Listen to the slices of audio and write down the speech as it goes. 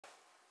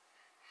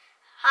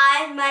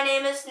Hi, my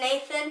name is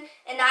Nathan,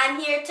 and I'm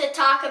here to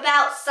talk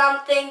about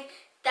something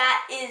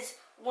that is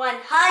 100%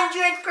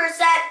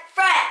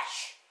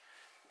 fresh.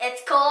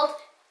 It's called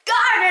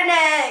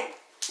gardening.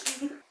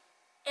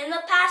 In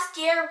the past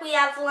year, we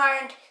have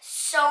learned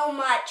so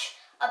much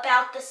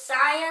about the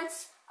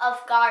science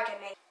of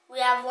gardening.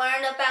 We have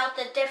learned about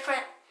the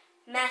different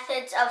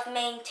methods of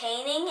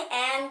maintaining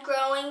and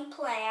growing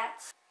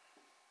plants.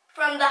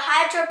 From the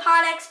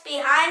hydroponics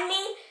behind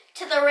me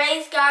to the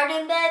raised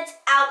garden beds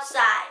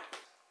outside.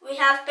 We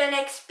have been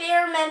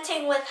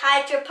experimenting with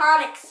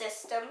hydroponic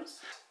systems,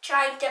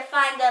 trying to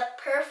find the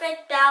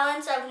perfect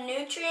balance of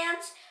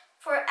nutrients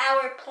for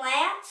our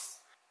plants,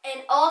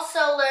 and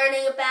also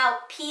learning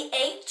about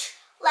pH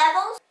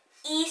levels,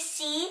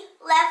 EC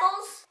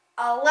levels,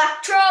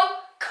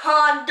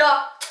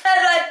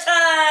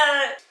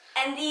 electroconductivity,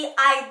 and the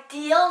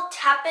ideal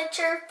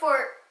temperature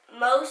for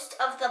most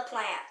of the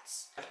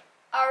plants.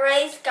 Our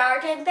raised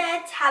garden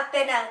beds have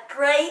been a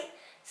great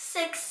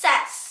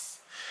success.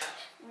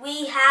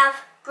 We have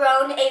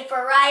grown a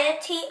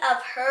variety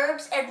of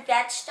herbs and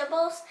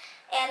vegetables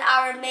and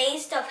are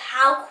amazed of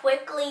how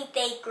quickly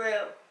they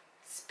grew.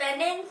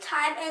 Spending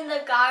time in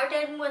the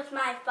garden with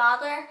my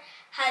father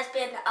has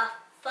been a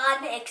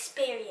fun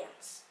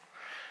experience.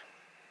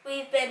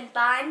 We've been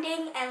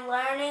bonding and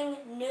learning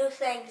new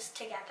things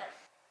together.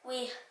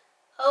 We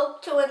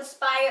hope to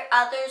inspire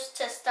others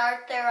to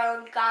start their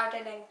own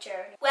gardening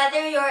journey.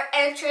 Whether you're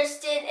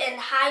interested in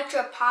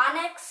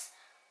hydroponics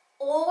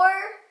or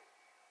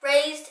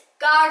raised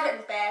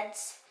garden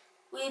beds,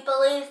 we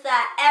believe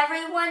that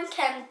everyone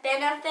can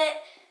benefit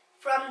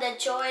from the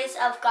joys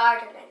of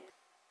gardening.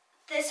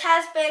 This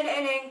has been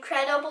an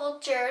incredible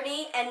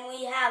journey and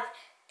we have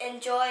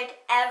enjoyed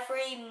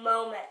every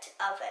moment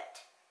of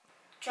it.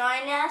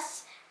 Join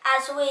us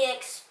as we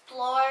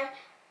explore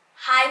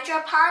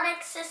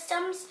hydroponic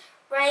systems,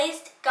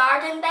 raised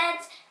garden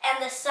beds,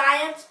 and the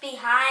science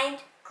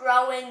behind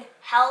growing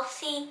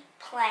healthy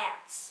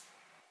plants.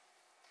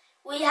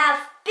 We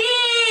have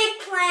big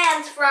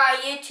plans for our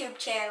YouTube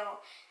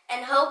channel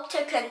and hope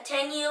to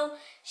continue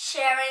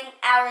sharing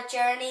our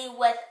journey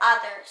with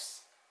others.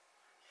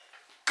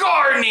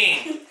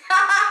 Gardening!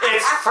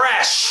 It's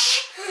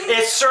fresh!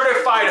 It's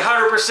certified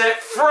 100%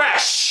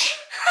 fresh!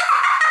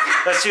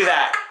 Let's do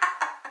that.